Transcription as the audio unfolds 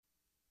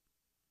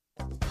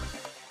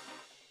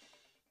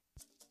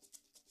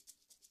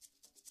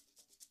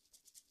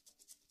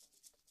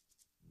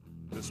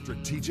The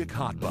Strategic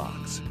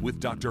Hotbox with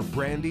Dr.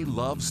 Brandy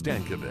Love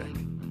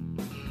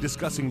Stankovic.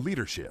 Discussing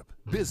leadership,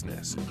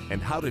 business,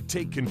 and how to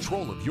take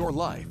control of your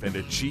life and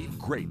achieve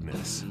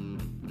greatness.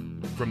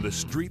 From the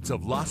streets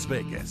of Las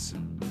Vegas,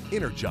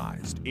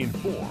 energized,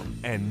 informed,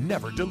 and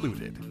never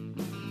diluted.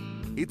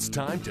 It's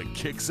time to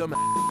kick some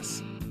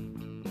ass.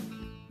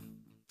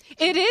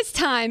 It is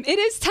time. It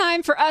is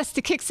time for us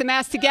to kick some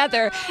ass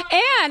together.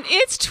 And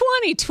it's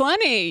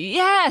 2020.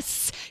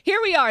 Yes. Here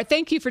we are.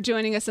 Thank you for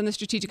joining us on the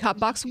Strategic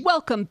Hotbox.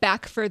 Welcome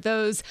back for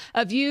those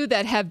of you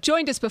that have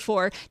joined us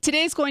before.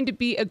 Today's going to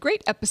be a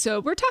great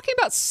episode. We're talking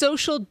about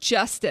social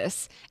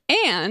justice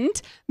and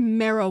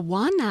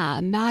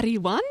marijuana,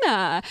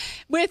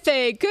 with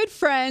a good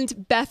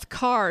friend, Beth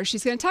Carr.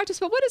 She's going to talk to us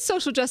about what does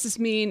social justice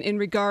mean in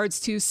regards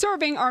to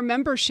serving our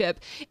membership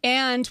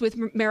and with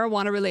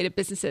marijuana-related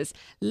businesses.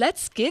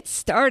 Let's get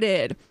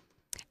started.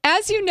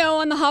 As you know,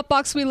 on the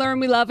Hotbox, we learn,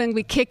 we love, and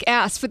we kick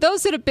ass. For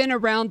those that have been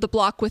around the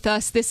block with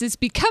us, this is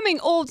becoming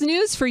old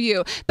news for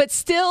you, but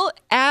still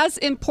as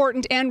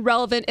important and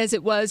relevant as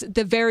it was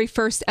the very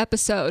first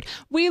episode.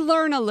 We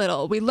learn a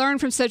little. We learn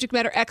from subject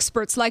matter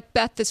experts like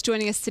Beth that's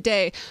joining us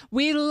today.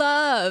 We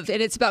love,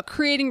 and it's about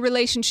creating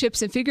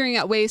relationships and figuring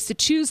out ways to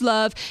choose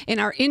love in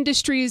our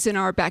industries, in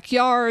our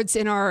backyards,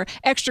 in our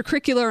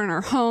extracurricular, in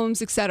our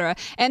homes, etc.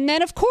 And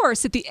then, of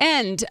course, at the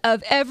end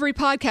of every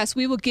podcast,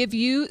 we will give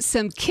you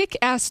some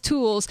kick-ass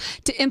tools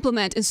to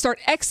implement and start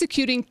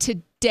executing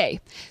today.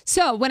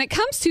 So when it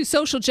comes to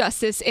social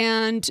justice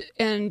and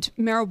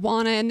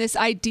marijuana and this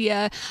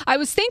idea, I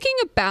was thinking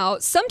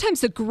about sometimes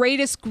the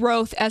greatest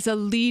growth as a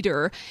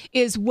leader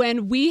is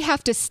when we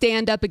have to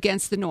stand up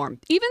against the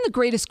norm. Even the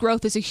greatest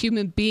growth as a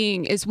human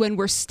being is when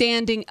we're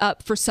standing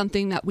up for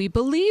something that we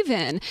believe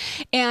in.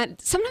 And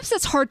sometimes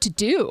that's hard to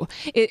do.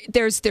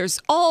 There's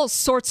all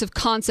sorts of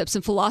concepts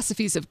and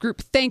philosophies of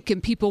groupthink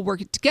and people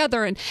working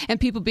together and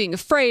people being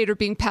afraid or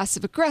being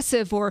passive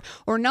aggressive or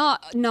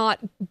not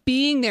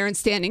being there and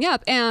standing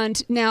up.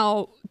 And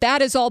now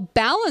that is all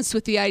balanced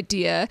with the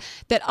idea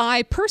that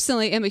I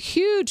personally am a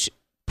huge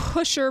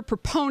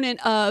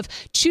proponent of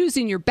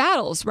choosing your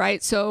battles,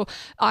 right? So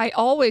I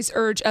always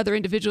urge other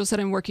individuals that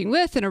I'm working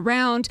with and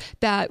around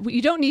that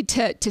you don't need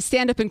to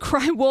stand up and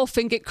cry wolf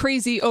and get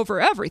crazy over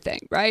everything,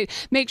 right?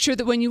 Make sure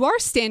that when you are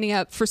standing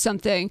up for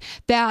something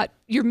that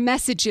your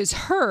message is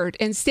heard,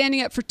 and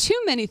standing up for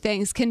too many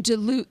things can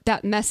dilute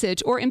that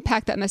message or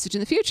impact that message in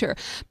the future.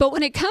 But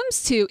when it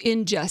comes to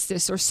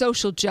injustice or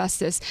social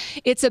justice,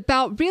 it's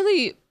about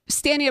really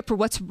standing up for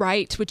what's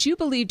right, what you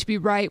believe to be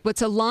right,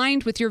 what's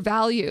aligned with your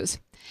values.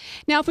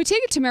 Now, if we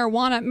take it to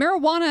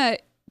marijuana,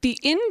 the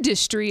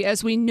industry,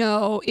 as we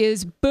know,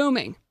 is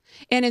booming.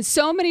 And in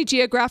so many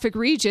geographic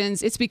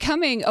regions, it's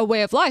becoming a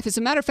way of life. As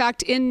a matter of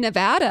fact, in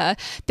Nevada,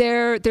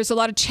 there's a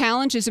lot of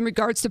challenges in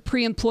regards to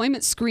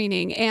pre-employment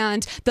screening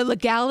and the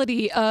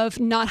legality of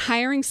not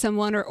hiring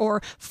someone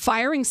or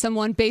firing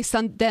someone based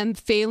on them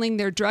failing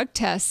their drug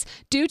tests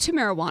due to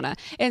marijuana.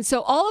 And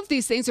so all of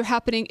these things are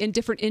happening in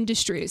different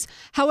industries.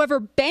 However,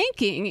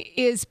 banking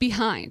is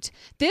behind.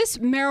 This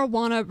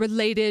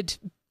marijuana-related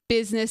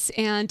business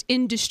and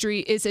industry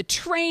is a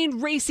train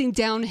racing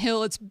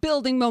downhill. It's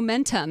building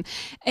momentum.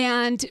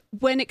 And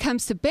when it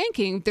comes to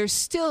banking, there's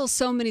still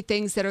so many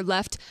things that are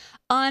left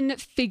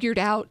unfigured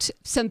out.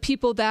 Some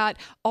people that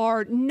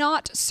are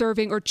not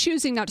serving or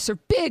choosing not to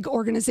serve big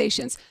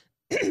organizations.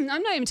 I'm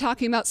not even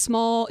talking about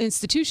small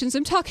institutions.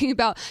 I'm talking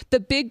about the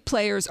big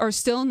players are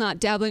still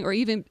not dabbling or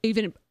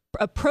even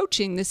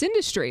approaching this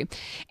industry.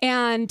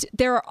 And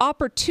there are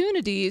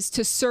opportunities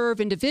to serve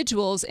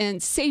individuals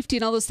and safety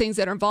and all those things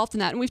that are involved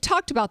in that. And we've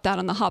talked about that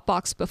on the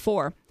Hotbox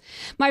before.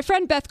 My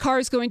friend Beth Carr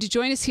is going to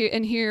join us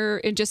here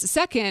in just a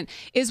second,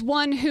 is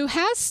one who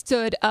has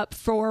stood up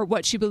for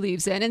what she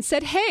believes in and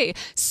said, hey,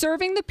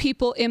 serving the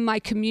people in my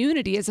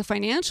community as a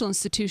financial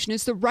institution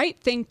is the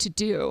right thing to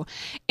do.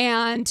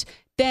 And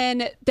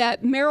then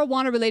that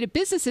marijuana-related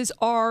businesses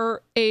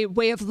are a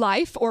way of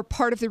life or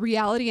part of the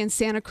reality in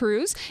Santa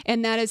Cruz,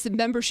 and that is the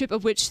membership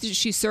of which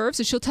she serves,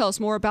 and she'll tell us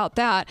more about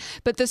that.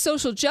 But the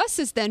social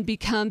justice then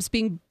becomes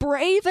being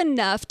brave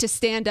enough to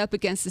stand up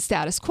against the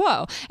status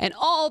quo and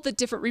all the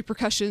different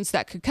repercussions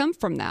that could come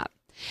from that.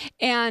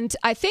 And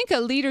I think a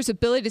leader's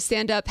ability to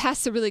stand up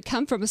has to really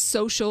come from a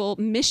social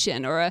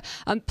mission or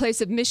a place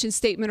of mission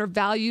statement or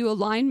value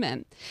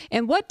alignment.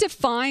 And what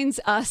defines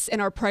us and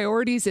our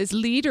priorities as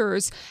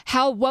leaders,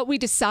 what we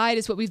decide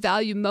is what we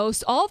value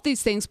most, all of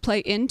these things play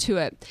into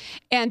it.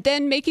 And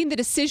then making the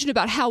decision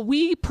about how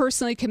we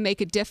personally can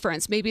make a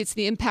difference. Maybe it's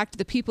the impact of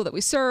the people that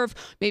we serve.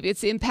 Maybe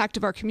it's the impact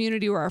of our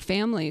community or our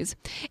families.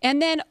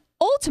 And then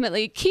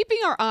ultimately keeping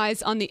our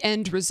eyes on the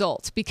end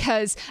result,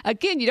 because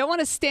again, you don't want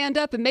to stand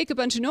up and make a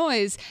bunch of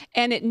noise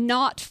and it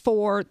not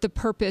for the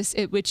purpose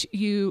at which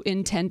you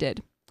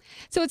intended.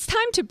 So it's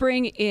time to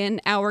bring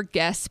in our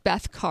guest,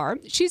 Beth Carr.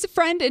 She's a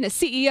friend and a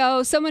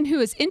CEO, someone who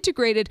has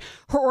integrated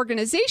her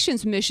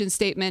organization's mission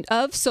statement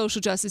of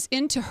social justice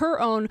into her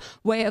own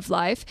way of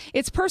life.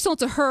 It's personal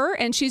to her,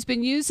 and she's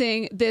been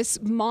using this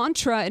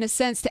mantra, in a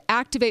sense, to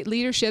activate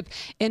leadership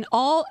in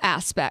all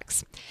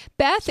aspects.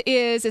 Beth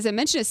is, as I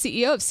mentioned, a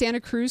CEO of Santa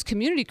Cruz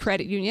Community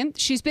Credit Union.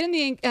 She's been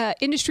in the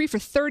industry for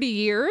 30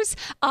 years.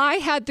 I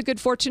had the good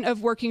fortune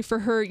of working for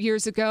her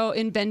years ago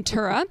in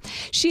Ventura.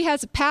 She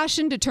has a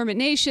passion,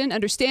 determination,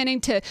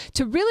 understanding to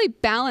really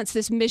balance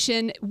this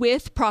mission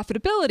with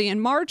profitability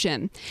and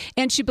margin.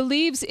 And she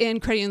believes in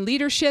credit union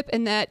leadership,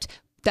 and that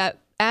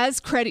as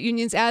credit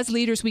unions, as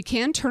leaders, we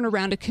can turn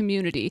around a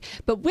community.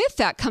 But with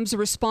that comes a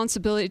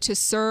responsibility to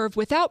serve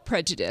without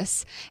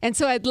prejudice. And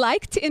so I'd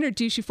like to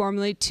introduce you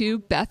formally to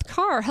Beth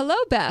Carr. Hello,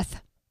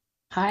 Beth.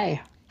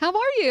 Hi. How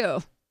are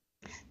you?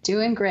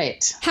 Doing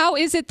great. How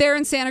is it there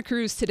in Santa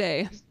Cruz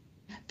today?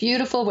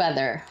 Beautiful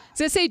weather.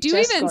 So say, do you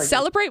Just even gorgeous.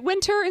 celebrate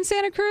winter in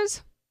Santa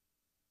Cruz?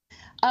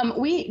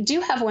 We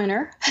do have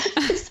winter.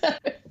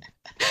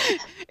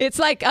 It's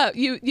like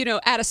you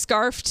add a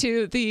scarf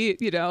to the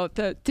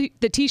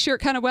the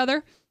t-shirt kind of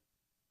weather.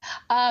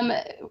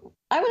 I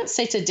would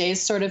say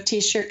today's sort of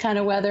t-shirt kind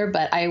of weather,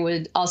 but I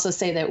would also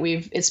say that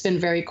it's been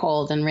very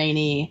cold and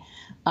rainy.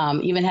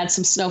 Even had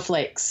some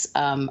snowflakes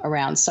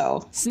around.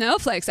 So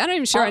snowflakes. I'm not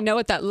even sure I know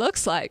what that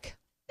looks like.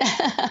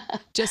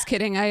 Just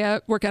kidding. I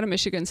work out of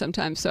Michigan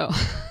sometimes, so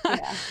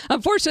Yeah.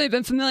 Unfortunately I've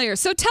been familiar.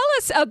 So tell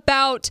us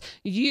about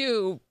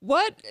you.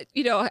 Where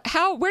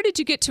did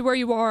you get to where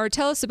you are?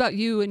 Tell us about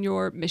you and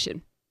your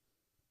mission.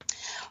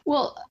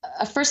 Well,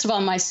 first of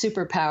all, my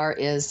superpower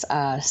is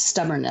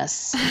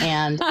stubbornness.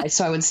 And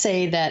so I would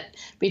say that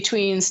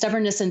between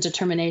stubbornness and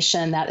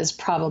determination, that is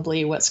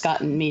probably what's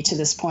gotten me to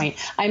this point.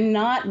 I'm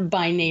not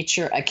by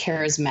nature a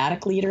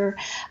charismatic leader,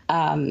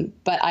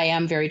 but I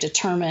am very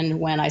determined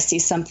when I see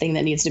something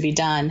that needs to be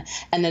done.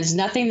 And there's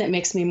nothing that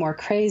makes me more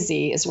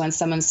crazy is when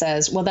someone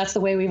says, well, that's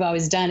the way we've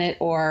always done it,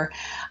 or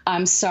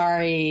I'm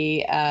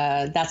sorry,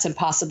 that's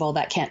impossible,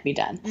 that can't be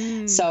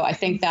done. So I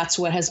think that's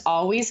what has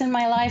always in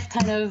my life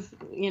kind of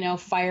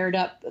fired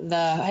up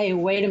the, hey,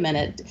 wait a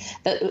minute.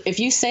 If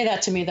you say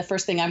that to me, the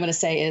first thing I'm going to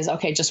say is,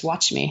 okay, just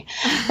watch me.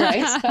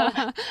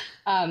 Right.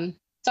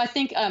 So I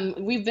think I've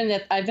been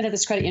at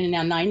this credit union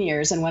now 9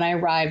 years. And when I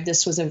arrived,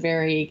 this was a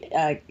very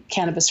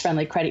cannabis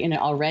friendly credit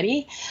union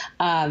already.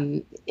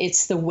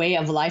 It's the way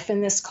of life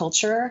in this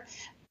culture.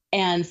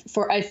 And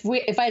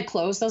if I had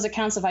closed those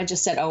accounts, if I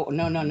just said, oh,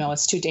 no,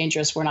 it's too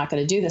dangerous, we're not going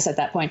to do this at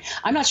that point,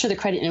 I'm not sure the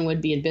credit union would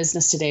be in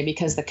business today,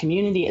 because the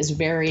community is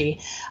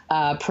very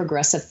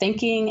progressive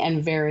thinking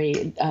and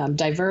very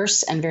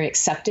diverse and very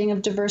accepting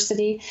of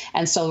diversity.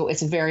 And so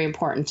it's very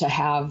important to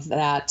have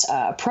that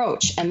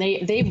approach. And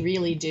they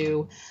really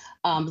do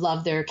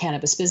love their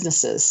cannabis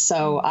businesses.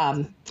 So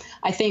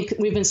I think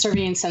we've been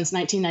serving since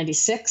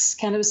 1996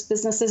 cannabis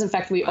businesses. In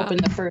fact, we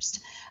opened the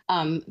first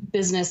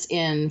business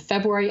in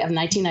February of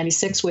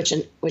 1996,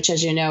 which,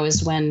 as you know,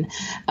 is when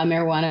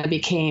marijuana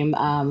became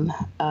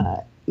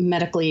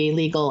medically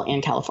legal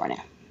in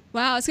California.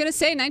 Wow, I was going to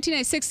say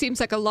 1996 seems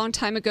like a long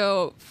time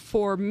ago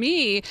for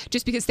me,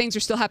 just because things are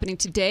still happening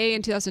today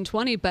in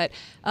 2020. But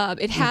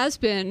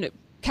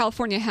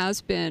California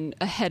has been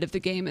ahead of the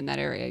game in that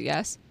area,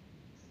 yes?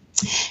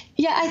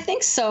 Yeah, I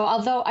think so.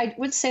 Although I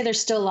would say there's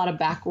still a lot of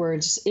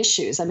backwards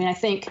issues. I mean, I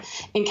think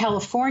in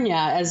California,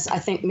 as I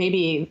think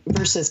maybe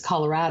versus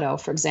Colorado,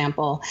 for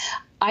example,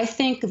 I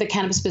think the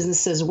cannabis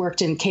businesses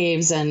worked in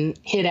caves and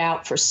hid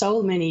out for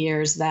so many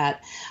years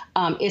that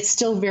it's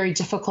still very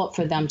difficult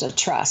for them to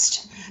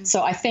trust. Mm-hmm.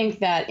 So I think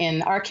that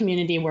in our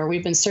community, where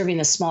we've been serving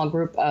a small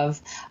group of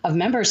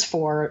members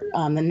for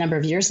the number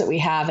of years that we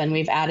have, and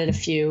we've added a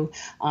few,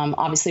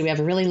 obviously we have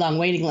a really long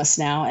waiting list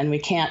now, and we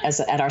can't,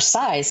 at our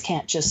size,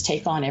 can't just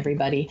take on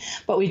everybody,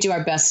 but we do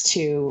our best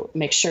to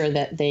make sure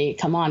that they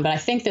come on. But I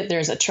think that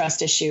there's a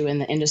trust issue in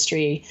the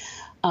industry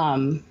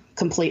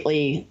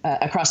completely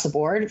across the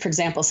board. For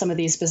example, some of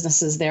these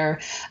businesses, their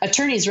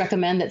attorneys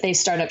recommend that they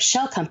start up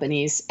shell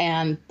companies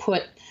and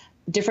put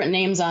different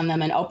names on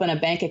them and open a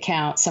bank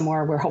account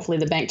somewhere where hopefully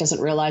the bank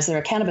doesn't realize they're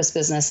a cannabis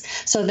business,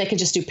 so they can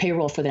just do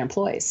payroll for their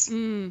employees.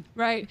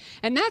 Right.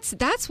 And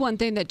that's one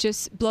thing that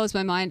just blows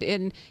my mind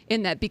in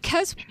that,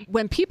 because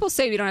when people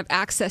say we don't have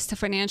access to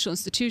financial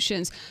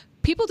institutions,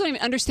 people don't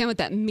even understand what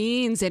that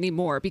means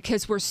anymore,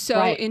 because we're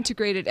so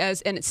integrated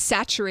and it's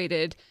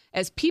saturated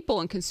as people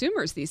and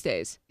consumers these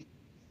days.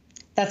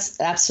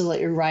 That's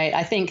absolutely right.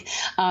 I think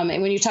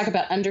when you talk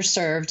about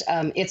underserved,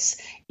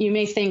 you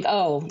may think,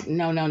 oh,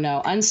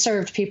 no.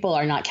 Unserved people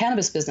are not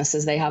cannabis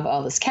businesses. They have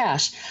all this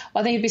cash.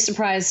 Well, I think you'd be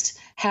surprised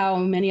how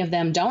many of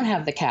them don't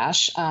have the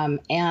cash.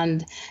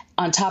 And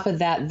on top of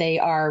that, they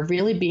are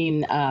really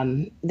being,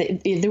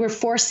 they were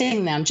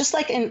forcing them, just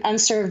like in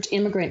unserved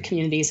immigrant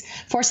communities,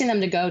 forcing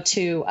them to go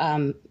to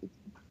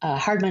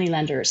hard money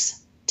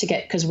lenders to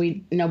get, because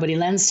nobody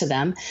lends to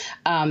them.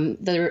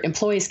 Their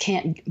employees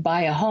can't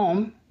buy a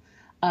home.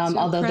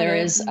 Although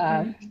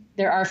credit.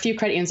 there are a few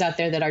credit unions out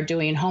there that are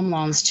doing home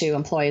loans to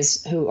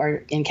employees who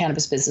are in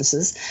cannabis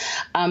businesses.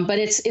 But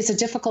it's a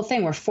difficult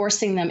thing. We're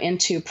forcing them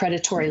into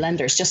predatory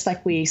lenders, just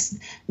like we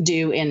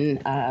do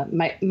in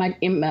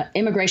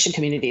immigration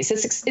communities.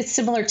 It's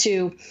similar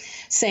to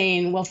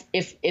saying, well,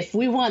 if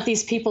we want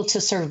these people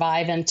to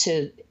survive and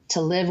to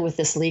live with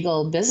this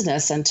legal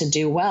business and to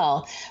do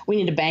well, we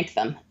need to bank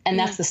them. And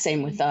that's the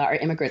same with our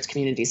immigrants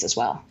communities as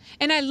well.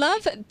 And I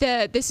love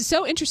that this is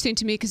so interesting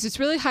to me because it's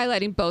really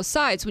highlighting both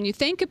sides. When you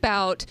think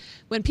about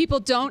when people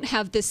don't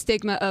have this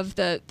stigma of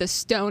the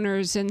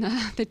stoners and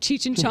the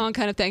Cheech and Chong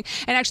kind of thing,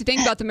 and actually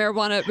think about the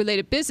marijuana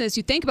related business,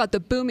 you think about the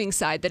booming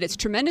side, that it's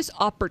tremendous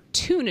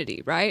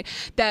opportunity, right?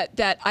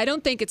 That I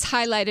don't think it's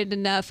highlighted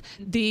enough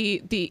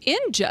the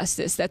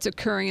injustice that's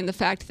occurring in the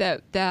fact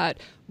that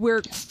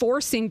we're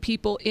forcing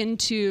people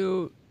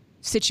into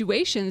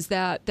situations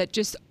that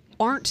just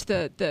aren't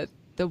the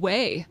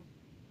way.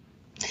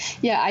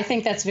 Yeah, I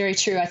think that's very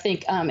true. I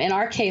think in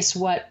our case,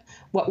 what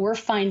we're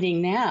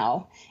finding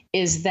now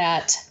is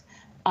that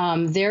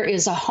there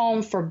is a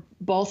home for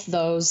both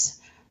those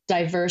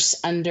diverse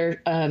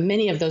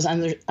many of those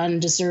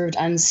undeserved,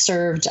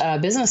 unserved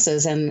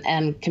businesses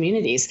and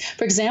communities.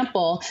 For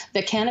example,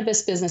 the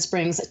cannabis business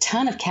brings a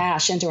ton of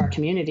cash into our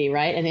community,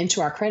 right, and into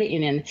our credit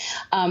union.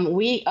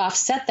 We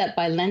offset that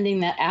by lending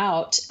that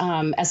out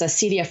as a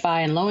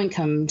CDFI and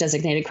low-income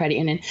designated credit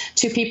union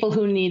to people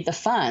who need the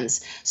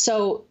funds.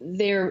 So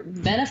they're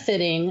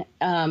benefiting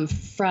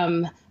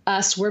from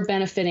us, we're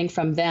benefiting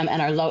from them,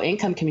 and our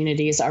low-income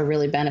communities are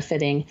really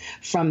benefiting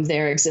from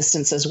their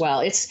existence as well.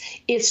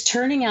 It's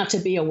turning out to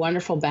be a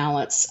wonderful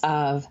balance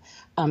of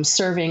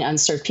serving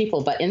unserved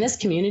people. But in this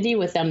community,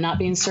 with them not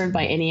being served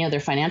by any other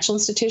financial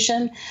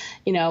institution,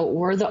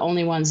 we're the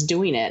only ones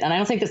doing it. And I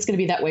don't think it's going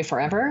to be that way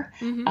forever.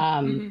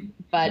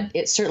 But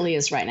it certainly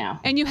is right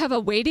now. And you have a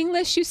waiting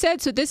list, you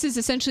said. So this is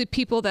essentially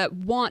people that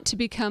want to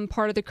become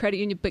part of the credit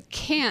union but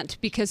can't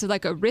because of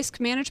like a risk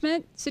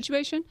management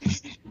situation?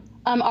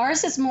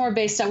 Ours is more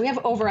based on, we have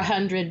over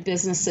 100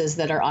 businesses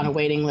that are on a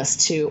waiting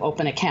list to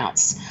open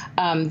accounts.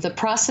 The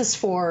process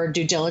for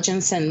due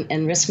diligence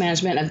and risk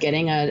management of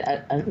getting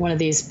one of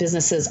these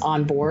businesses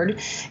on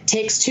board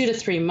takes 2 to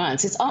 3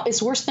 months.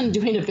 It's worse than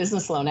doing a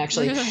business loan,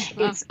 actually.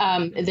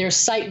 Wow. There's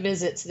site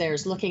visits,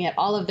 there's looking at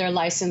all of their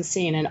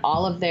licensing and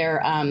all of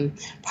their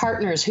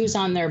partners, who's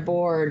on their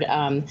board,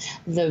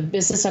 the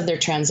business of their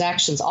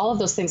transactions. All of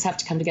those things have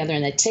to come together,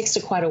 and it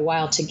takes quite a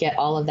while to get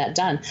all of that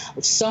done.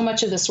 So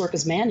much of this work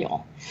is manual.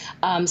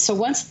 So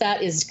once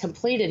that is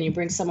completed and you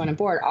bring someone on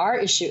board, our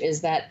issue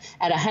is that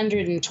at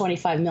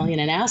 $125 million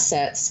in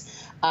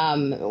assets,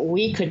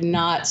 we could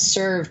not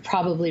serve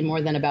probably more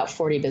than about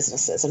 40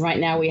 businesses. And right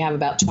now we have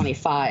about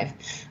 25.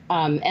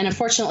 And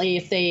unfortunately,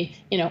 if they,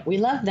 we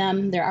love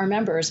them, they're our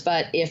members,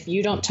 but if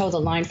you don't toe the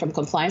line from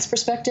compliance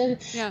perspective,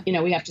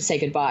 we have to say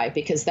goodbye,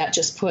 because that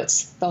just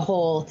puts the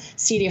whole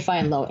CDFI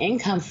and low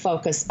income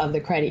focus of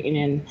the credit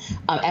union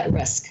at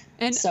risk.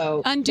 And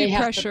so undue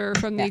pressure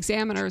from the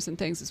examiners and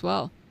things as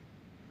well.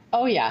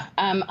 Oh, yeah.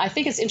 I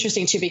think it's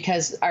interesting, too,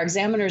 because our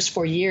examiners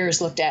for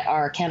years looked at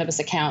our cannabis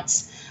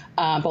accounts,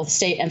 both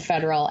state and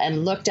federal,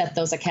 and looked at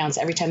those accounts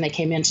every time they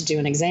came in to do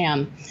an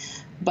exam.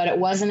 But it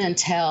wasn't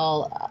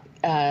until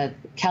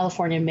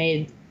California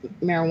made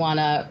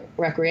marijuana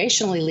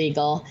recreationally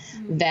legal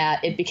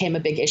that it became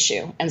a big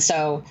issue. And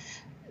so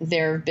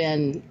there have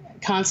been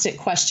constant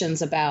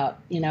questions about,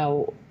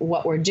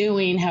 what we're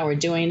doing, how we're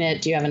doing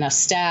it. Do you have enough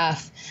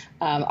staff?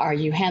 Are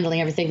you handling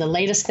everything? The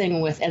latest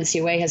thing with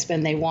NCUA has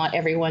been they want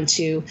everyone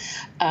to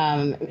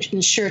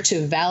ensure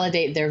to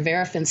validate their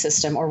Verifin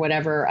system or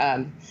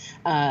whatever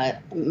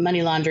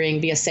money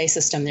laundering BSA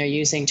system they're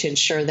using to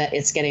ensure that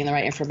it's getting the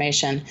right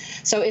information.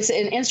 So it's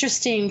an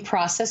interesting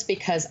process,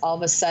 because all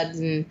of a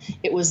sudden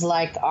it was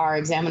like our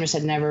examiners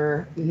had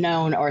never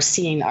known or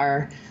seen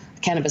our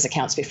cannabis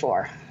accounts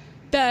before.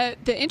 The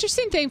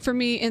interesting thing for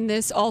me in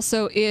this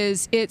also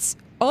is it's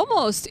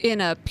almost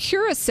in a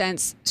purest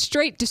sense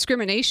straight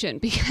discrimination,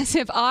 because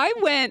if I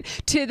went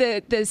to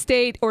the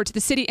state or to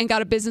the city and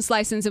got a business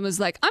license and was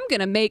like, I'm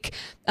going to make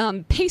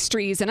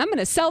pastries and I'm going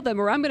to sell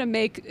them, or I'm going to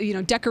make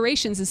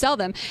decorations and sell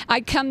them,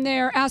 I'd come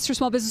there, ask for a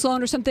small business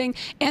loan or something,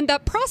 and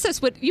that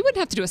process you wouldn't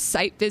have to do a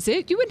site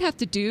visit, you wouldn't have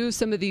to do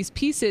some of these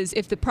pieces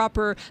if the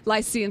proper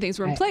licensing and things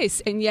were in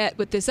place. And yet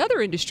with this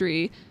other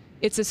industry,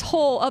 it's this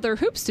whole other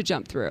hoops to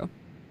jump through.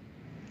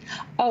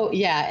 Oh,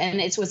 yeah.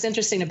 And what's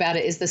interesting about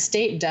it is the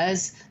state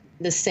does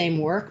the same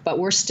work, but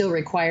we're still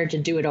required to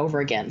do it over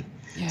again.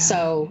 Yeah.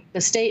 So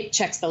the state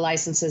checks the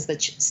licenses, the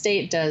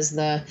state does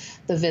the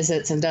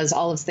visits and does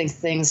all of these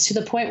things, to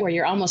the point where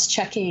you're almost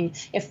checking,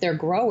 if they're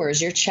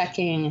growers, you're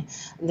checking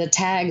the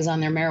tags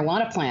on their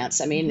marijuana plants.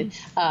 I mean,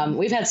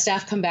 we've had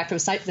staff come back from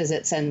site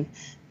visits and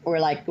we're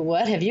like,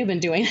 what have you been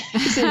doing?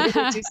 It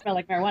really do smell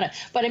like marijuana.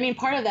 But I mean,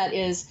 part of that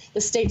is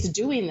the state's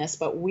doing this,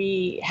 but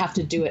we have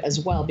to do it as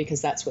well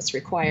because that's what's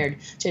required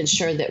to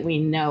ensure that we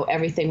know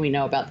everything we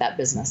know about that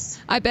business.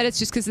 I bet it's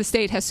just because the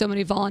state has so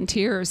many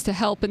volunteers to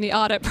help in the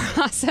audit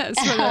process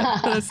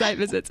for the site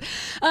visits.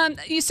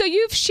 So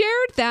you've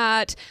shared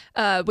that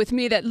with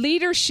me, that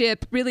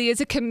leadership really is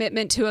a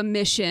commitment to a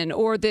mission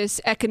or this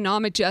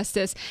economic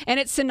justice, and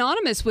it's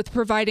synonymous with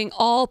providing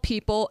all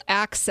people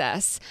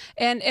access.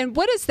 And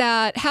what is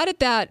that? How did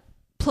that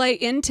play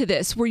into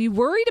this? Were you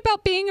worried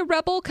about being a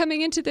rebel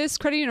coming into this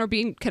credit union or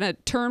being kind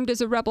of termed as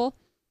a rebel?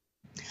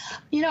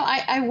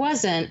 I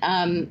wasn't.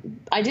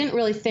 I didn't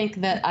really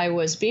think that I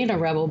was being a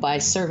rebel by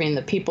serving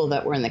the people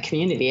that were in the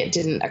community. It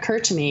didn't occur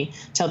to me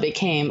till it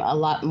became a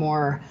lot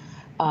more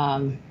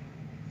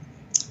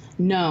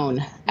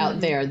known out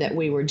there that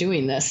we were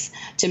doing this.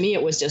 To me,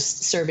 it was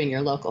just serving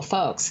your local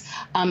folks.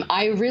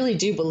 I really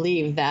do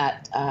believe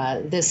that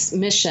this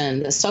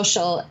mission, the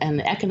social and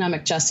the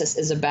economic justice,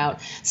 is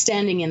about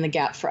standing in the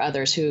gap for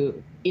others who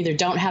either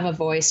don't have a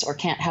voice or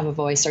can't have a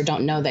voice or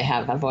don't know they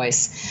have a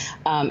voice.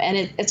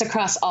 And it's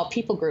across all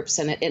people groups,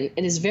 and it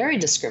is very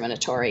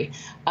discriminatory.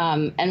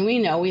 And we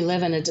know we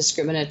live in a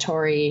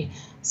discriminatory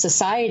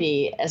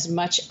society as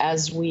much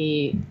as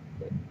we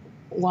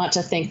want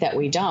to think that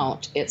we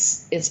don't.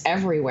 It's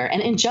everywhere,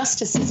 and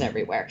injustice is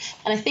everywhere.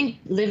 And I think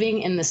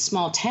living in this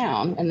small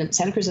town, and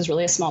Santa Cruz is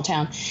really a small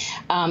town,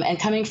 and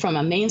coming from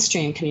a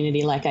mainstream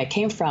community like I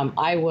came from,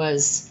 I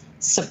was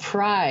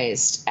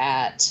surprised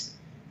at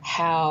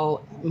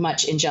how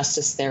much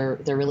injustice there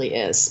really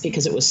is,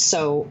 because it was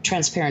so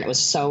transparent. It was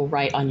so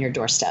right on your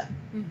doorstep.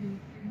 Mm-hmm.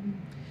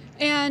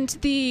 And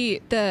the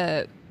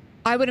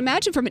I would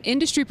imagine from an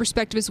industry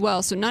perspective as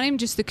well, so not even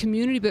just the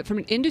community, but from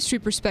an industry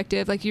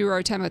perspective, like you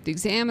were talking about the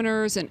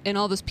examiners and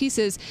all those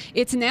pieces,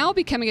 it's now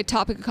becoming a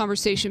topic of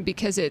conversation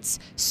because it's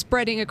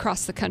spreading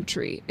across the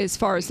country as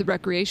far as the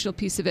recreational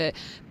piece of it.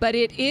 But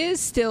it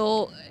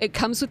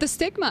comes with a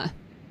stigma.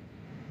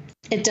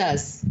 It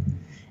does.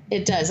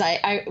 It does.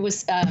 I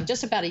was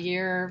just about a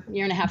year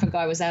and a half ago,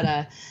 I was at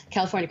a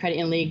California Credit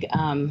Union League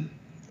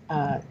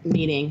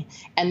meeting,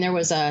 and there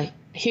was a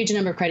huge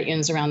number of credit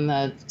unions around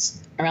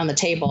the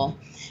table,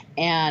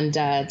 and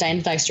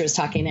Diana Dykstra was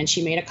talking, and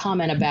she made a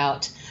comment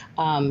about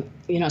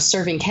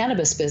serving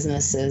cannabis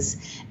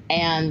businesses,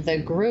 and the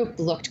group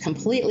looked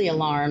completely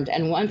alarmed,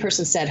 and one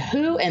person said,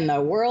 "Who in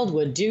the world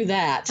would do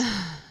that?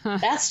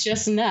 That's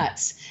just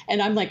nuts."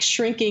 And I'm like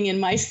shrinking in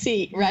my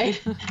seat, right?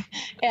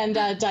 And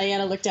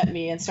Diana looked at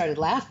me and started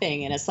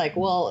laughing, and it's like,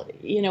 well,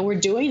 we're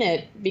doing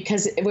it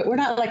because we're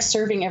not like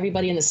serving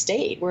everybody in the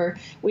state.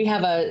 We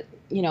have a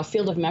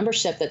field of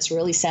membership that's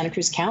really Santa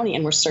Cruz County,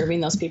 and we're serving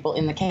those people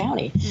in the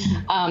county.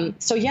 Mm-hmm.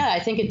 So yeah, I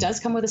think it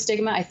does come with a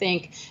stigma. I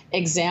think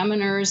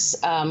examiners,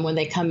 when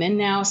they come in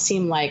now,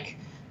 seem like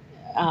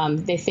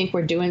they think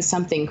we're doing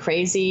something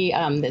crazy,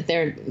 that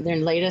their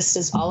latest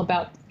is all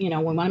about, we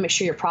want to make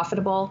sure you're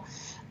profitable.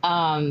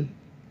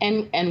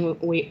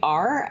 And we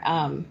are,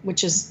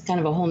 which is kind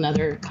of a whole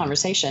nother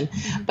conversation.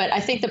 But I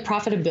think the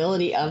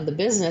profitability of the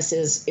business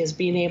is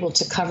being able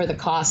to cover the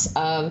costs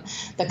of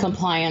the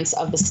compliance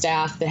of the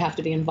staff that have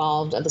to be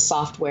involved, of the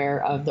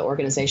software, of the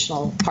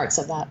organizational parts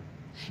of that.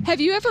 Have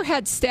you ever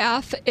had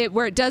staff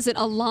where it doesn't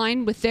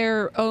align with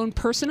their own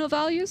personal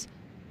values?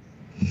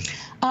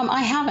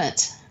 I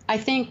haven't. I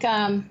think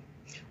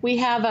we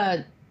have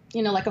a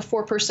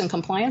 4-person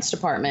compliance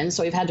department.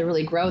 So we've had to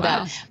really grow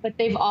that. But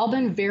they've all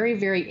been very,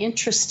 very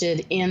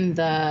interested in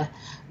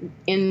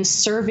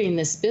serving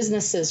these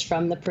businesses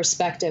from the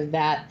perspective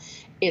that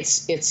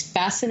it's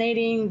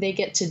fascinating. They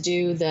get to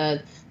do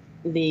the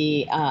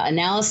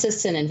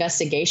analysis and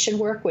investigation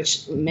work,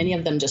 which many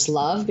of them just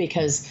love,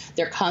 because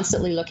they're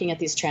constantly looking at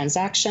these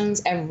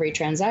transactions, every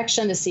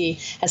transaction, to see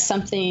has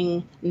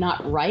something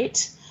not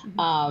right.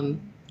 Mm-hmm.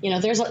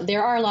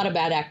 There are a lot of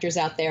bad actors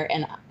out there,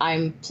 and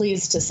I'm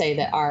pleased to say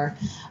that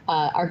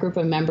our group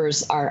of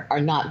members are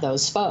not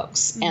those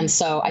folks. Mm-hmm. And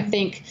so I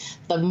think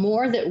the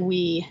more that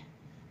we,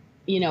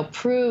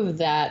 prove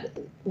that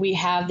we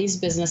have these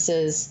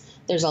businesses,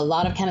 there's a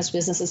lot of cannabis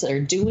businesses that are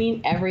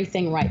doing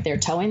everything right, they're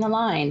towing the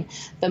line,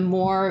 the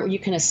more you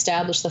can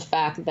establish the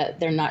fact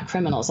that they're not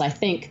criminals. I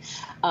think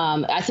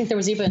there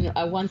was even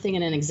one thing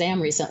in an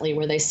exam recently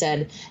where they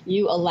said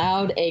you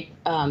allowed a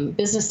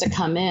business to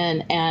come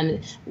in,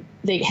 and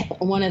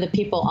one of the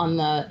people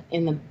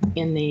in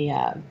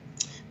the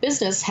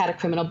business had a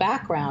criminal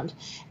background.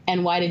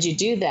 And why did you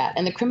do that?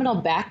 And the criminal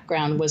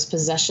background was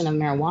possession of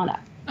marijuana.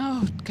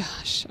 Oh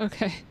gosh.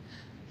 Okay.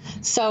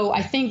 So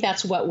I think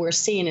that's what we're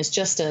seeing is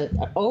just an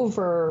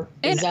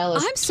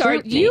overzealous. I'm sorry,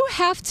 scrutiny. you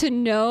have to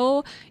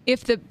know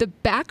if the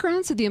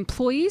backgrounds of the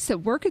employees that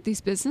work at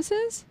these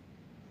businesses?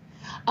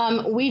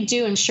 We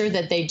do ensure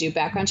that they do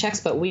background checks,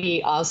 but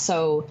we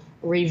also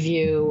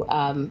review,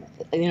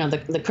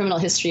 the criminal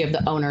history of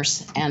the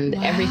owners and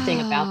everything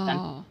about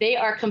them. They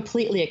are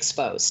completely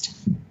exposed.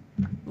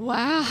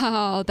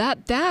 Wow,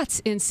 that's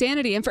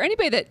insanity. And for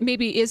anybody that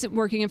maybe isn't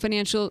working in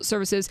financial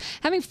services,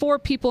 having 4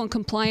 people in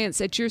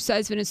compliance at your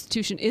size of an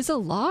institution is a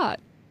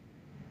lot.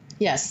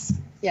 Yes,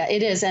 Yeah,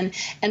 it is. And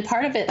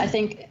part of it, I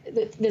think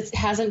this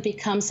hasn't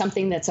become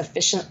something that's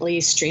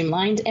efficiently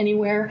streamlined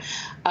anywhere.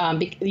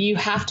 You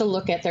have to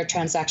look at their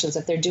transactions.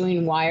 If they're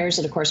doing wires,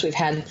 and of course we've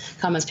had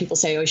comments, people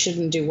say, oh, you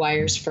shouldn't do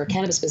wires for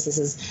cannabis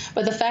businesses.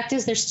 But the fact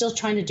is they're still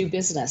trying to do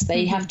business.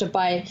 They have to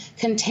buy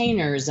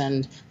containers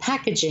and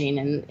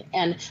packaging.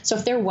 And so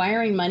if they're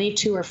wiring money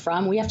to or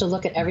from, we have to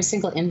look at every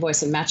single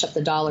invoice and match up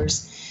the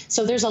dollars.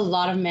 So there's a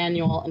lot of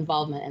manual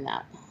involvement in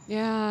that.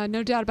 Yeah,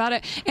 no doubt about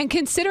it. And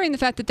considering the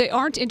fact that they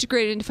aren't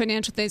integrated into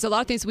financial things, a lot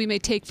of things we may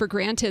take for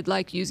granted,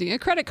 like using a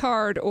credit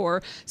card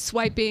or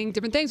swiping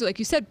different things, like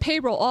you said,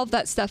 payroll, all of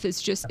that stuff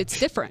is just, it's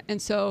different.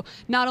 And so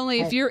not only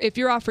if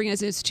you're offering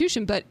as an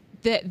institution, but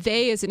that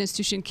they as an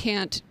institution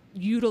can't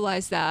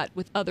utilize that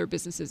with other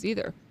businesses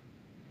either.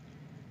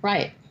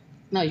 Right.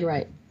 No, you're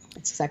right.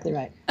 That's exactly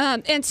right.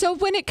 And so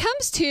when it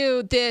comes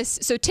to this,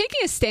 so taking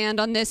a stand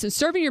on this and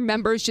serving your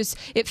members, just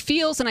it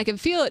feels, and I can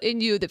feel it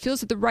in you, that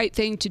feels like the right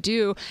thing to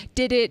do.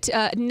 Did it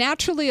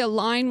naturally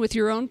align with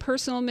your own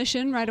personal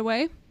mission right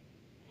away?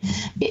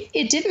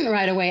 It didn't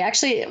right away.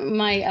 Actually,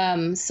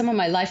 my some of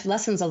my life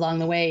lessons along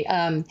the way,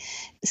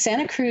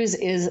 Santa Cruz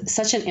is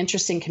such an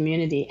interesting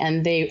community.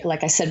 And they,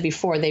 like I said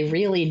before, they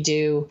really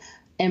do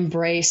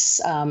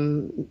embrace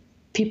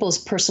people's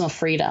personal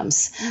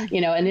freedoms.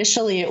 You know,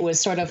 initially it was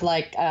sort of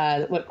like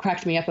what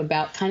cracked me up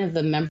about kind of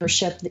the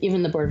membership,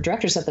 even the board of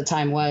directors at the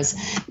time was,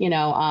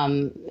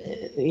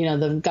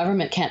 the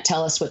government can't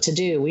tell us what to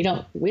do. We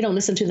don't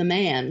listen to the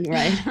man,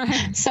 right?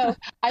 So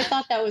I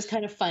thought that was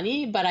kind of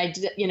funny, but I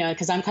did,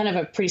 because I'm kind of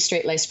a pretty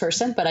straight-laced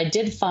person, but I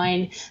did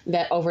find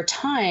that over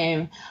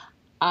time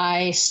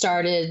I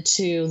started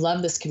to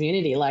love this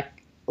community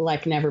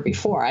like never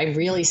before. I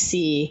really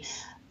see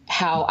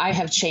how I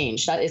have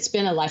changed. It's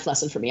been a life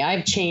lesson for me.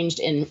 I've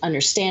changed in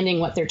understanding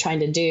what they're trying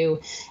to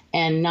do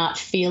and not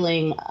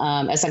feeling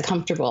as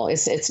uncomfortable.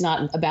 It's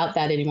not about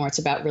that anymore. It's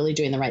about really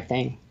doing the right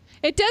thing.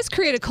 It does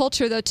create a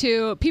culture, though,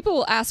 too. People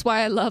will ask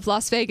why I love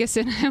Las Vegas,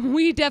 and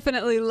we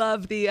definitely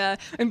love the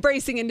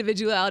embracing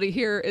individuality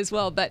here as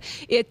well. But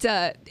it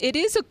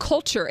is a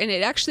culture, and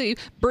it actually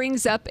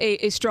brings up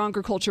a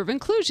stronger culture of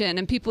inclusion.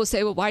 And people will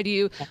say, well, why do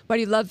you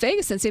love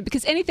Vegas? And say,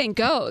 because anything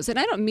goes. And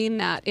I don't mean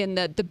that in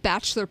the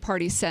bachelor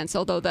party sense,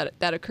 although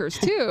that occurs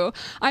too.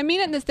 I mean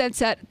it in the sense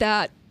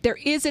that there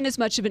isn't as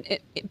much of a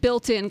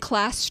built-in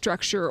class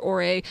structure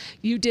or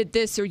you did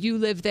this or you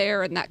live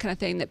there and that kind of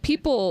thing, that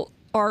people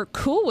are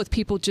cool with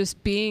people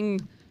just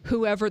being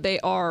whoever they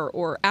are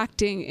or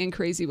acting in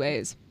crazy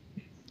ways.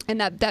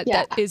 And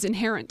that is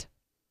inherent.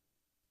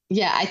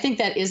 Yeah, I think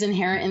that is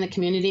inherent in the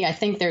community. I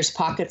think there's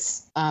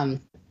pockets.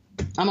 I'm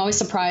always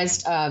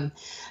surprised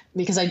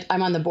because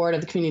I'm on the board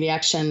of the Community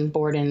Action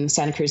Board in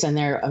Santa Cruz, and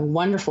they're a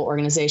wonderful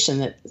organization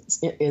that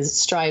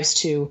strives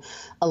to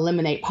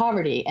eliminate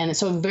poverty. And it's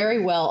so very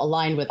well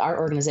aligned with our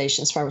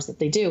organization as far as what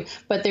they do.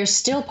 But there's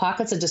still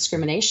pockets of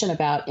discrimination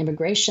about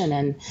immigration.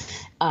 And,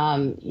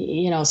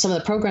 some of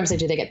the programs they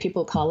do, they get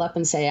people to call up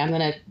and say, I'm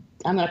going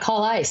to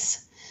call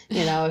ICE.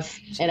 And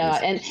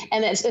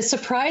it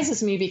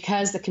surprises me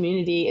because the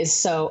community is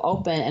so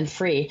open and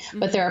free,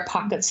 but there are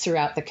pockets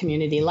throughout the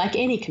community, like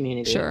any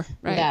community,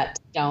 that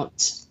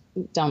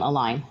don't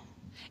align.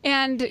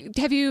 And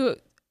have you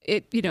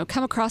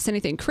come across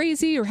anything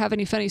crazy or have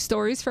any funny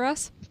stories for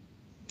us?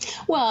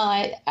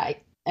 Well,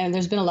 and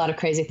there's been a lot of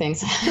crazy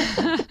things.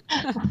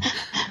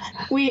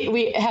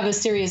 We have a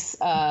serious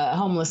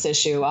homeless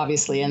issue,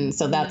 obviously, and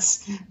so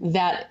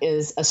that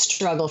is a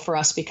struggle for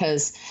us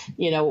because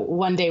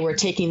one day we're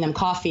taking them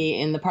coffee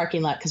in the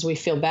parking lot because we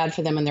feel bad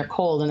for them and they're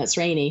cold and it's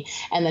rainy,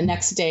 and the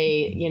next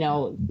day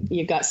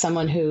you've got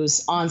someone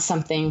who's on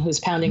something,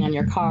 who's pounding on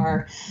your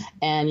car,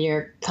 and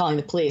you're calling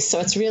the police. So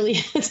it's really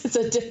it's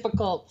a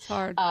difficult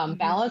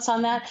balance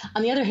on that.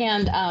 On the other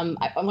hand,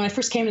 when I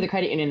first came to the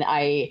credit union,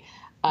 I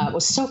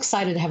was so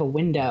excited to have a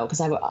window because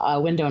I have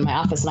a window in my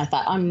office, and I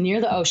thought I'm near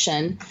the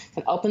ocean,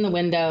 can open the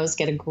windows,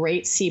 get a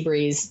great sea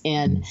breeze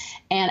in.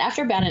 And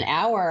after about an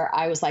hour,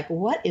 I was like,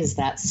 what is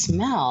that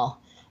smell?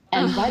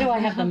 And why do I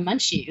have the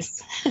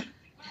munchies?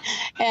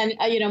 And,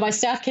 my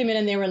staff came in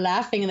and they were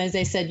laughing, and as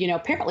they said,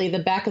 apparently the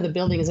back of the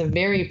building is a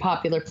very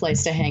popular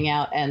place to hang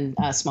out and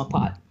smoke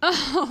pot.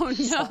 Oh,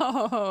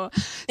 no.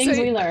 Things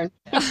we learn.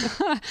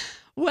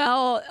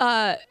 Well,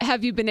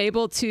 have you been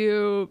able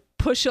to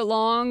push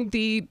along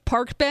the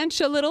park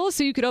bench a little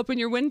so you could open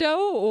your window,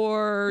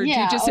 or do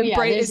you just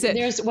embrace it?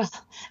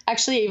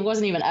 Actually, it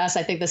wasn't even us.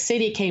 I think the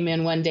city came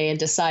in one day and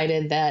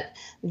decided that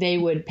they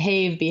would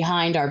pave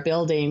behind our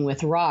building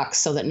with rocks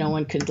so that no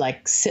one could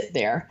sit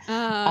there.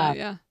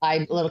 I'm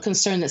a little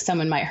concerned that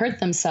someone might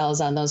hurt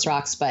themselves on those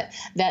rocks, but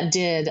that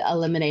did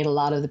eliminate a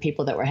lot of the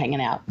people that were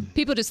hanging out.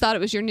 People just thought it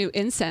was your new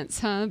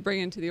incense,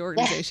 bringing to the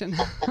organization.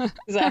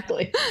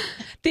 Exactly.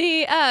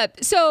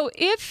 So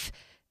if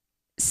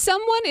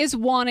someone is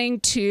wanting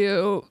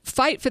to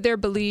fight for their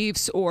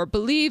beliefs or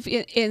believe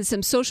in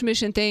some social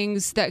mission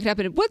things that could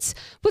happen, what's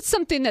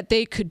something that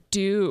they could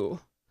do?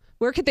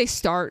 Where could they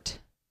start?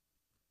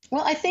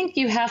 Well, I think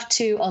you have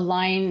to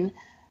align,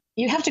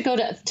 you have to go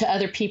to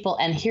other people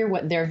and hear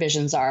what their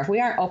visions are. If we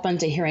aren't open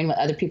to hearing what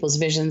other people's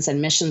visions and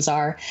missions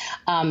are,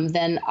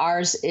 then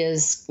ours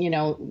is,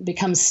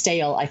 becomes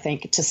stale, I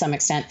think, to some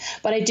extent.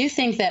 But I do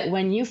think that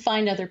when you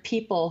find other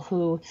people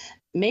who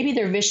maybe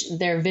their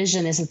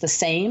vision isn't the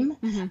same,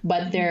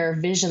 but their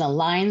vision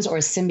aligns or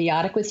is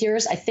symbiotic with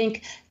yours, I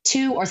think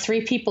 2 or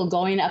 3 people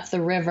going up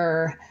the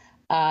river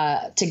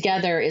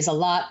together is a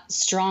lot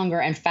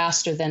stronger and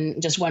faster than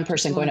just one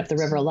person going up the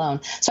river alone.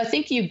 So I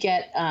think you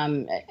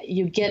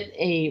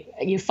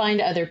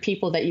find other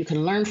people that you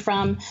can learn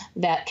from,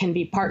 that can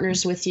be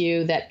partners with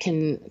you, that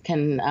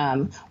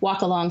can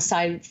walk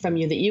alongside from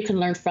you, that you can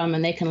learn from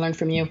and they can learn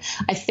from you.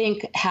 I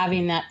think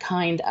having that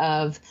kind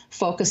of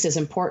focus is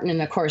important.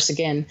 And of course,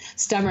 again,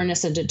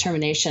 stubbornness and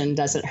determination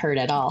doesn't hurt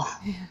at all.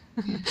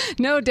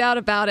 No doubt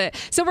about it.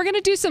 So we're going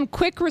to do some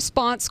quick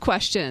response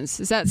questions.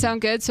 Does that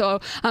sound good?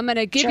 So I'm going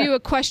to give you a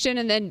question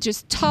and then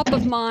just top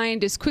of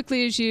mind as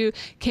quickly as you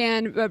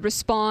can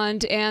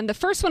respond. And the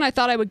first one, I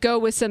thought I would go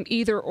with some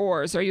either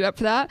ors. Are you up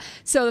for that?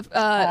 So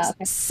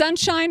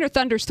sunshine or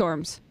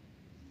thunderstorms?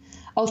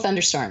 Oh,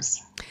 thunderstorms.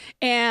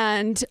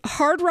 And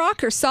hard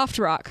rock or soft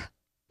rock?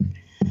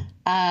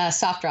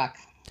 Soft rock.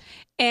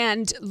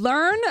 And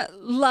learn,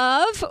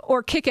 love,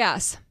 or kick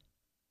ass?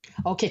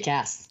 Oh, kick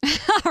ass.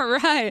 All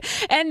right.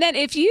 And then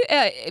if you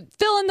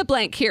fill in the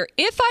blank here,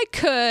 if I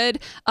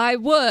could, I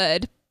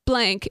would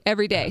blank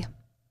every day.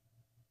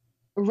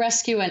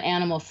 Rescue an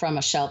animal from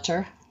a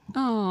shelter.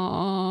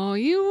 Oh,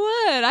 you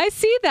would. I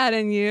see that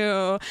in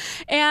you.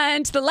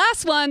 And the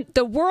last one,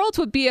 the world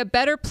would be a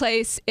better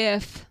place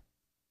if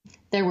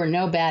there were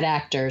no bad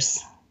actors.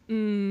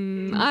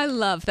 I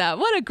love that.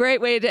 What a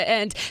great way to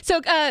end. So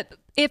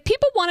if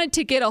people wanted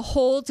to get a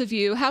hold of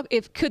you,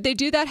 could they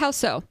do that? How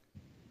so?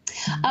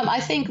 I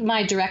think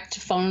my direct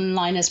phone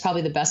line is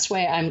probably the best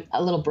way. I'm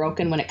a little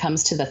broken when it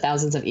comes to the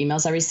thousands of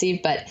emails I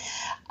receive, but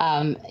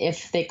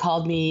if they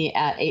called me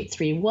at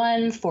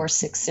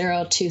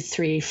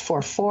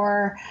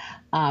 831-460-2344,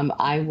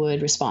 I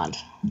would respond.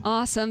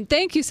 Awesome.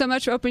 Thank you so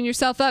much for opening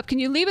yourself up. Can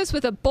you leave us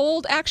with a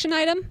bold action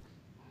item?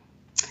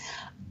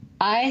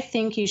 I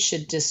think you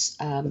should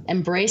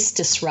embrace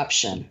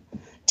disruption.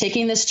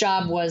 Taking this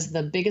job was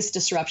the biggest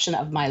disruption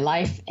of my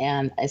life,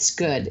 and it's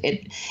good.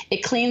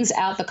 It cleans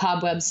out the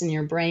cobwebs in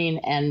your brain,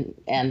 and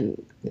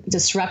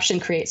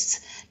disruption creates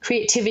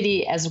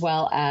creativity as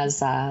well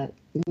as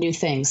new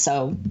things.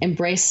 So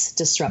embrace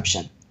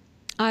disruption.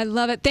 I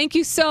love it. Thank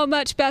you so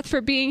much, Beth,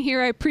 for being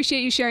here. I appreciate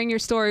you sharing your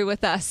story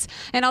with us,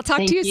 and I'll talk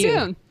to you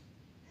soon.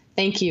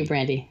 Thank you,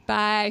 Brandy.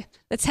 Bye.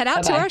 Let's head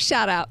out to our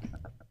shout out.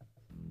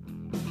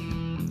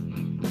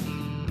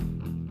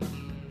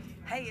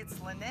 Hey,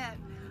 it's Lynette.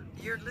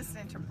 You're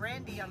listening to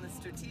Brandy on the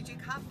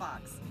Strategic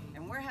Hotbox,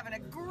 and we're having a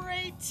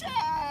great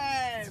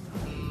time.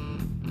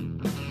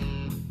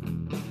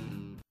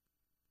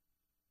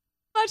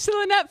 Much to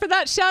Lynette for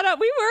that shout out.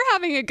 We were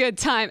having a good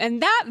time,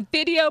 and that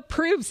video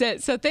proves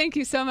it. So thank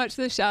you so much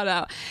for the shout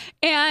out.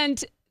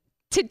 And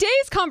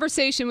today's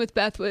conversation with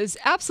Beth was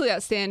absolutely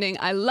outstanding.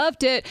 I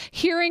loved it,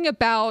 hearing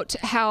about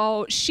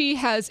how she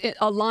has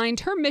aligned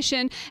her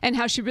mission and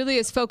how she really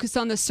is focused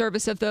on the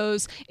service of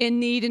those in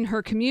need in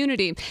her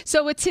community.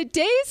 So with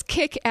today's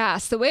kick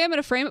ass, the way I'm going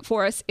to frame it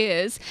for us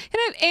is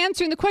kind of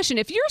answering the question,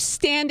 if you're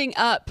standing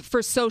up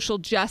for social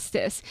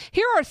justice,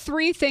 here are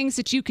 3 things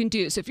that you can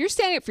do. So if you're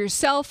standing up for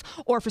yourself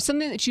or for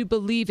something that you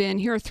believe in,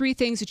 here are 3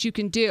 things that you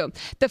can do.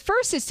 The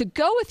first is to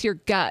go with your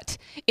gut.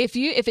 If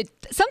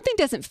something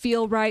doesn't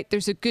feel right,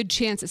 there's a good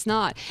chance it's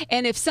not.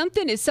 And if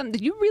something is something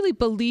that you really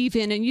believe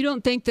in and you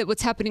don't think that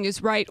what's happening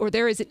is right or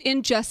there is an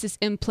injustice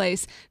in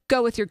place,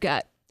 go with your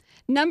gut.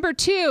 Number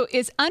 2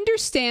 is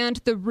understand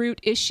the root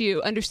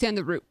issue, understand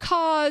the root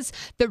cause,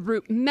 the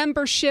root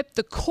membership,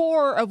 the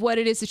core of what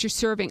it is that you're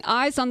serving,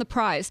 eyes on the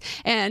prize.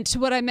 And to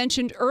what I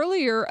mentioned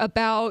earlier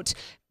about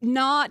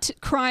not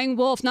crying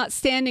wolf, not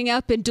standing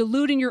up and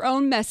diluting your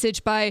own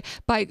message by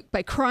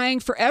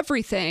crying for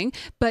everything,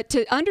 but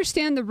to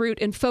understand the root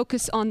and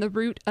focus on the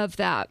root of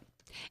that.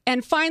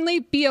 And finally,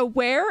 be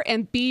aware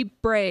and be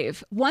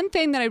brave. One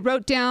thing that I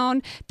wrote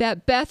down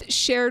that Beth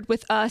shared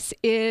with us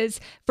is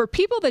for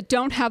people that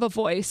don't have a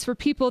voice, for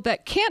people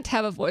that can't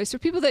have a voice, for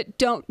people that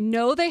don't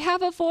know they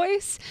have a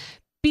voice,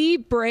 be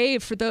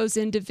brave for those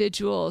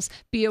individuals.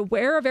 Be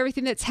aware of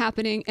everything that's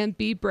happening and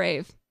be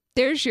brave.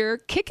 There's your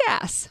kick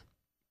ass.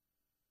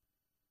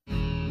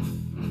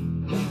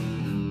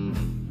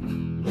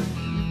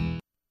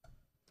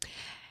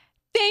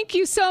 Thank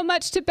you so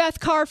much to Beth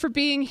Carr for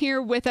being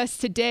here with us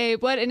today.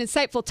 What an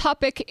insightful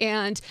topic,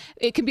 and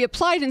it can be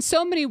applied in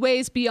so many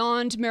ways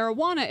beyond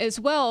marijuana as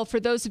well. For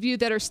those of you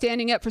that are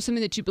standing up for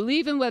something that you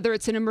believe in, whether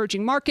it's an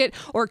emerging market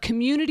or a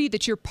community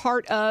that you're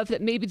part of,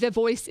 that maybe the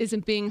voice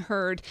isn't being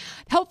heard.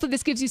 Hopefully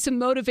this gives you some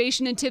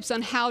motivation and tips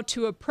on how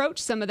to approach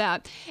some of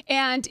that.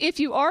 And if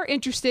you are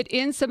interested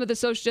in some of the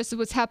social justice,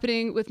 what's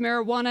happening with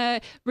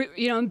marijuana,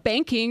 and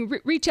banking,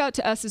 reach out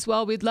to us as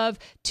well. We'd love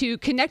to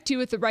connect you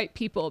with the right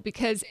people,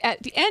 because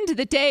at the end of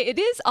the day, it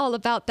is all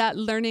about that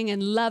learning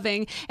and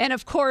loving and,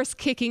 of course,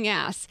 kicking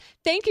ass.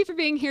 Thank you for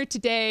being here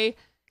today.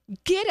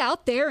 get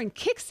out there and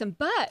kick some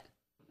butt.